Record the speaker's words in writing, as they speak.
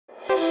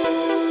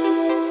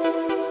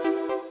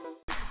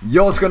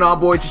Yo, what's going on,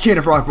 boys? It's Chain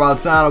of Rock Wild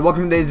Sound, and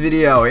welcome to today's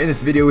video. In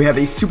this video, we have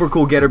a super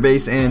cool getter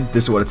bass, and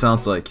this is what it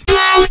sounds like.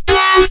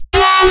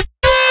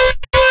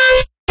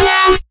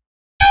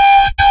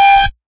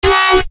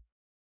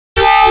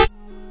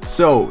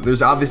 So,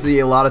 there's obviously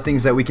a lot of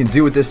things that we can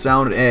do with this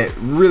sound, and it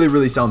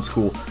really sounds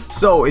cool.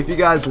 So, if you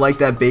guys like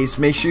that bass,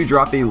 make sure you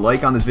drop a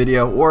like on this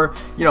video, or,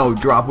 you know,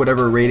 drop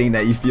whatever rating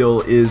that you feel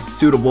is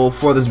suitable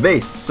for this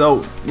bass.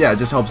 So, yeah, it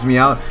just helps me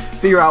out.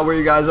 Figure out where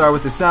you guys are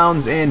with the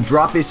sounds, and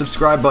drop a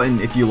subscribe button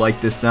if you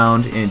like this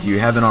sound, and you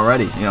haven't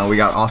already. You know, we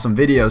got awesome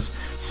videos.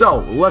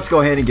 So, let's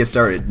go ahead and get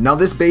started. Now,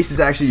 this bass is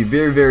actually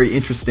very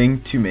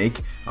interesting to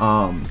make.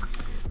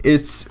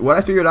 It's, what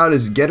I figured out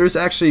is Getter's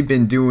actually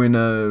been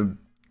doing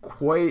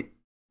quite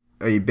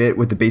a bit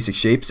with the basic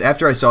shapes.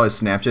 After I saw his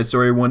Snapchat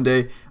story one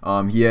day,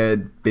 he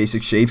had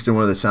basic shapes in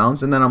one of the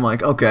sounds, and then I'm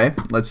like, okay,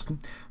 let's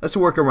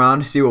work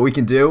around, see what we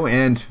can do,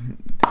 and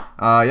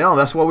you know,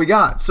 that's what we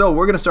got. So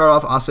we're gonna start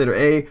off oscillator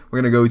A.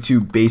 We're gonna go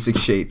to basic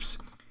shapes.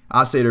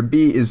 Oscillator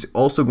B is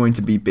also going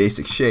to be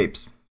basic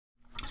shapes.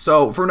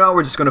 So for now,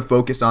 we're just going to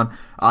focus on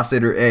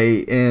oscillator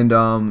A, and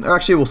or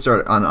actually we'll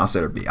start on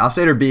oscillator B.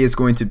 Oscillator B is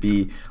going to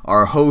be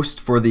our host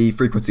for the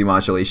frequency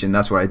modulation.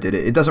 That's why I did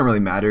it. It doesn't really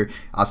matter,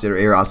 oscillator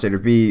A or oscillator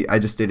B. I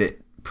just did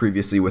it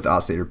previously with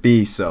oscillator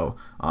B, so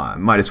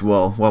might as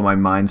well while my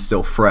mind's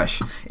still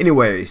fresh.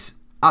 Anyways,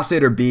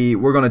 oscillator B,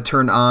 we're going to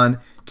turn on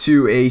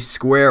to a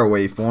square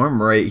waveform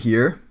right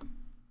here.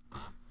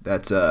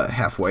 That's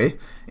halfway.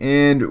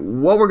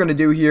 And what we're going to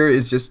do here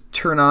is just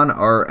turn on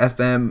our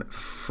FM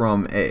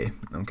from A,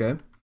 okay?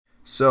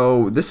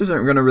 So this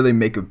isn't going to really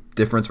make a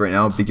difference right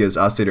now because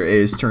oscillator A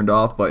is turned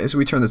off, but as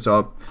we turn this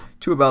up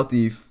to about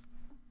the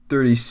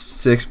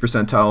 36th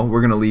percentile,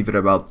 we're going to leave it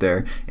about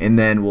there, and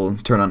then we'll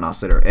turn on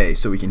oscillator A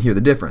so we can hear the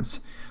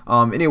difference.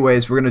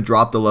 Anyways, we're going to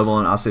drop the level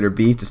on oscillator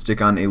B to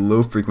stick on a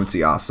low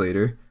frequency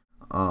oscillator,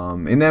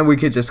 and then we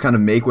could just kind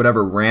of make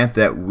whatever ramp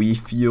that we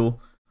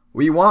feel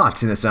we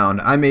want in the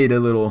sound. I made a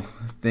little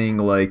thing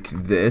like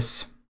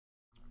this.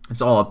 It's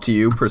all up to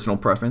you, personal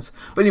preference.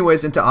 But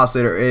anyways, into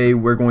oscillator A,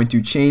 we're going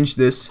to change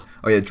this.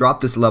 Oh yeah,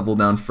 drop this level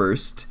down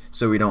first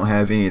so we don't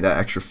have any of that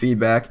extra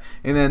feedback.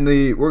 And then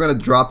we're gonna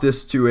drop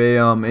this to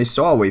a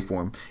saw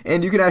waveform.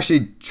 And you can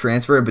actually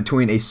transfer it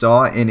between a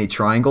saw and a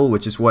triangle,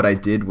 which is what I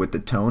did with the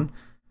tone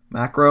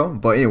macro.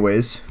 But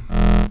anyways,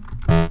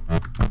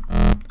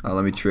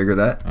 let me trigger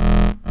that.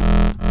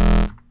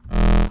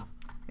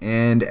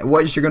 And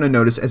what you're going to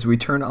notice as we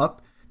turn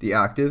up the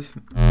octave,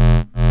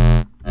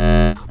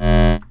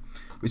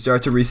 we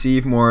start to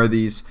receive more of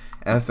these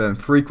FM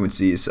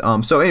frequencies.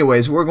 So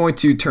anyways, we're going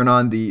to turn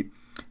on the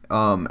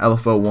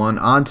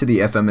LFO1 onto the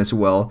FM as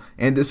well.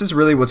 And this is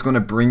really what's going to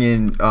bring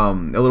in a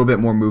little bit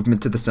more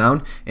movement to the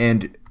sound.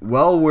 And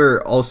while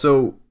we're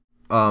also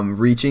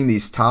reaching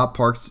these top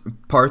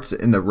parts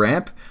in the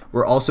ramp,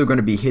 we're also going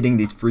to be hitting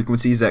these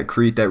frequencies that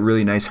create that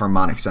really nice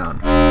harmonic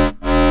sound,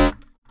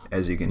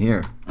 as you can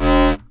hear.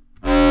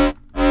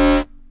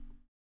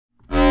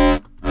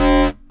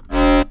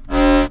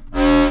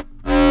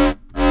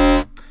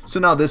 So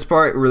now this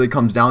part really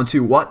comes down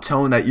to what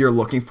tone that you're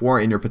looking for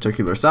in your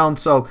particular sound.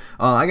 So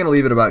I'm going to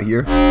leave it about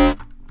here.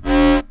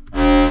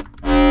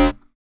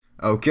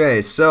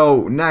 Okay,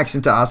 so next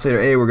into oscillator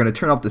A, we're going to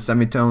turn up the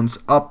semitones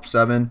up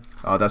 7.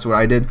 That's what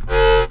I did.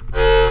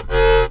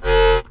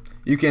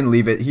 You can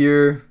leave it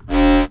here.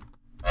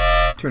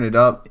 Turn it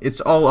up.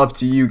 It's all up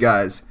to you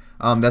guys.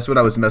 That's what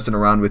I was messing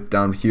around with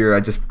down here.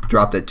 I just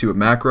dropped it to a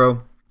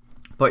macro.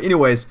 But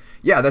anyways,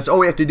 yeah, that's all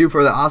we have to do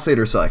for the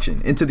oscillator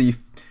selection. Into the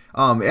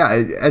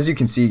yeah, as you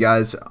can see,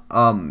 guys,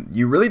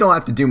 you really don't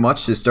have to do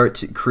much to start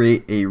to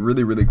create a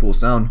really cool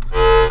sound.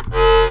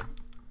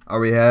 All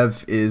we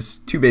have is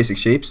two basic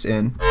shapes,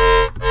 and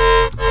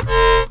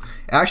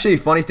actually,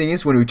 funny thing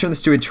is, when we turn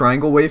this to a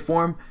triangle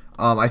waveform,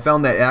 I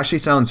found that it actually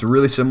sounds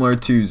really similar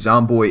to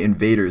Zomboy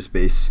Invader's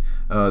bass,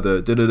 that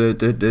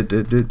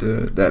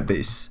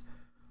bass.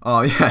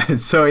 Yeah,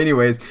 so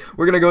anyways,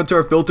 we're going to go into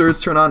our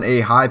filters, turn on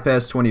a high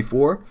pass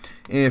 24,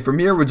 and from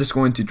here, we're just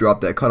going to drop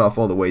that cutoff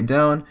all the way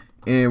down.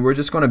 And we're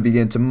just going to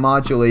begin to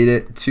modulate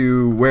it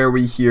to where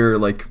we hear,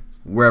 like,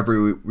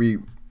 wherever we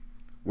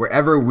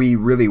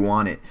really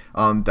want it.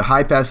 The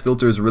high pass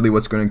filter is really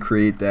what's going to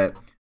create that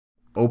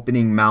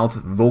opening mouth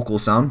vocal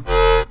sound.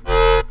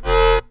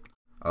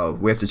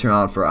 We have to turn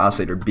on for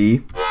oscillator B.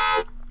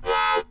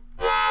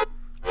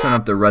 Turn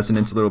up the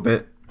resonance a little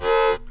bit.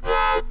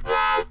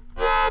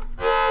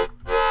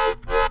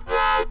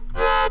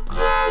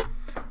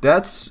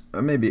 That's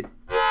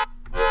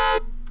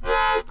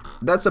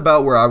that's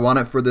about where I want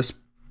it for this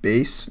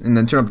bass, and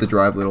then turn up the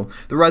drive a little.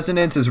 The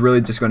resonance is really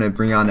just going to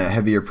bring on a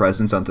heavier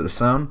presence onto the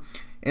sound.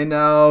 And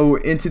now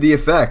into the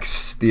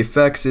effects. The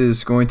effects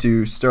is going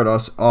to start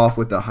us off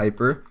with the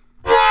hyper.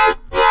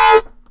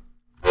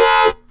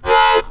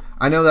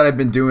 I know that I've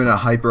been doing a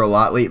hyper a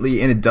lot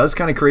lately, and it does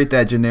kind of create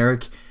that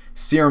generic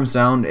serum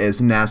sound, as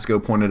Nasco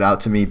pointed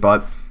out to me,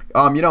 but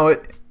you know,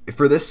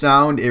 for this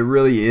sound, it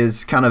really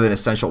is kind of an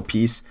essential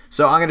piece.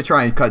 So I'm going to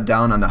try and cut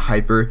down on the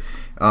hyper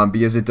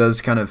because it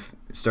does kind of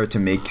start to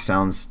make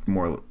sounds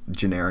more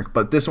generic,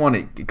 but this one,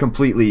 it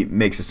completely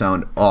makes it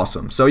sound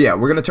awesome. So yeah,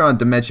 we're gonna turn on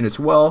dimension as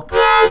well.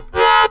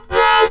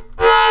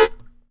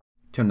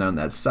 Turn down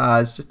that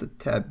size just a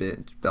tad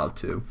bit, about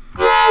 2.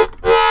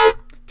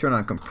 Turn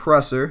on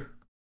compressor.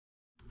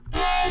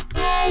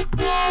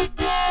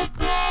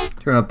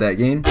 Turn up that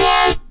gain.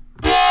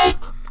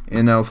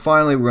 And now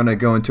finally we're gonna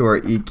go into our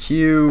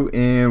EQ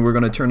and we're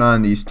gonna turn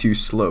on these 2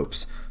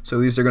 slopes. So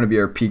these are gonna be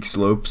our peak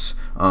slopes.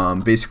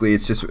 Basically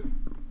it's just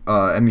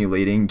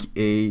emulating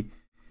a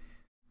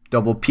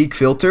double peak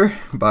filter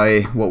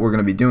by what we're going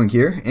to be doing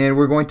here, and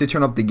we're going to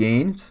turn up the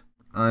gains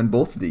on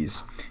both of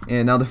these.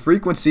 And now the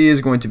frequency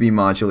is going to be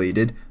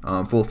modulated.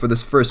 For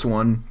this first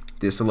one,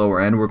 this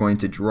lower end, we're going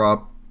to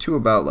drop to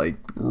about like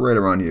right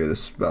around here.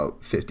 This is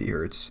about 50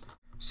 hertz,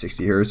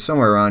 60 hertz,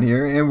 somewhere around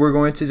here, and we're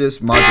going to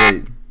just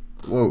modulate.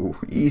 Whoa,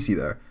 easy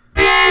there.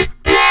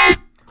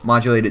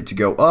 Modulate it to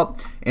go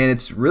up, and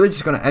it's really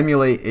just going to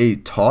emulate a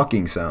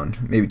talking sound.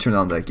 Maybe turn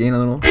down that gain a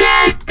little.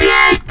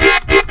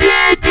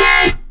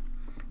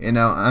 And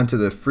now onto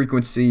the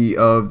frequency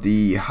of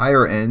the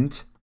higher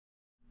end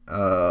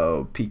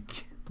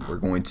peak. We're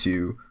going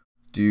to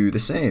do the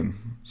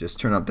same. Just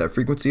turn up that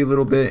frequency a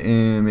little bit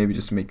and maybe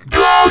just make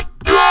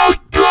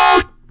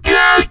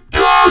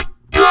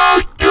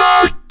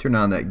turn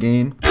on that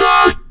gain.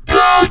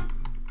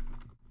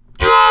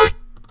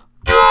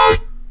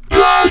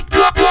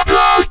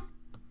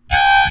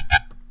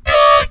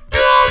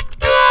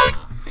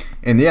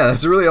 And yeah,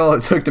 that's really all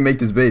it took to make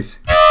this bass.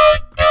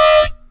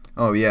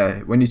 Oh yeah,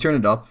 when you turn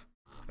it up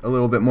a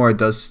little bit more, it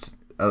does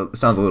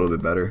sound a little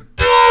bit better.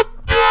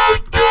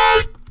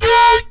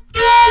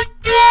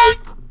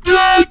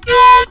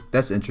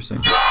 That's interesting.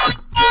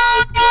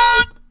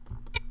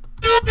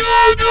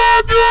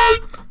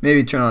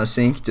 Maybe turn on a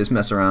sync, just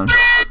mess around.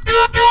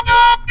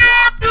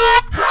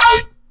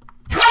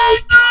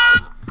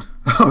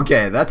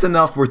 Okay, that's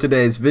enough for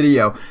today's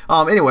video.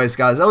 Anyways,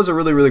 guys, that was a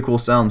really cool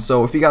sound.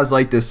 So if you guys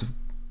like this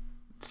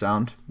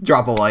sound,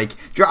 drop a like,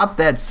 drop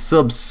that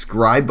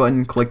subscribe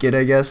button, click it.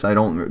 I guess I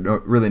don't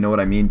really know what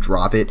I mean,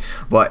 drop it,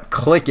 but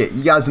click it.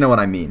 You guys know what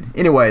I mean.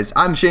 Anyways,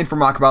 I'm Shane from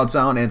Rock About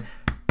Sound, and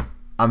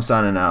I'm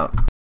signing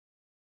out.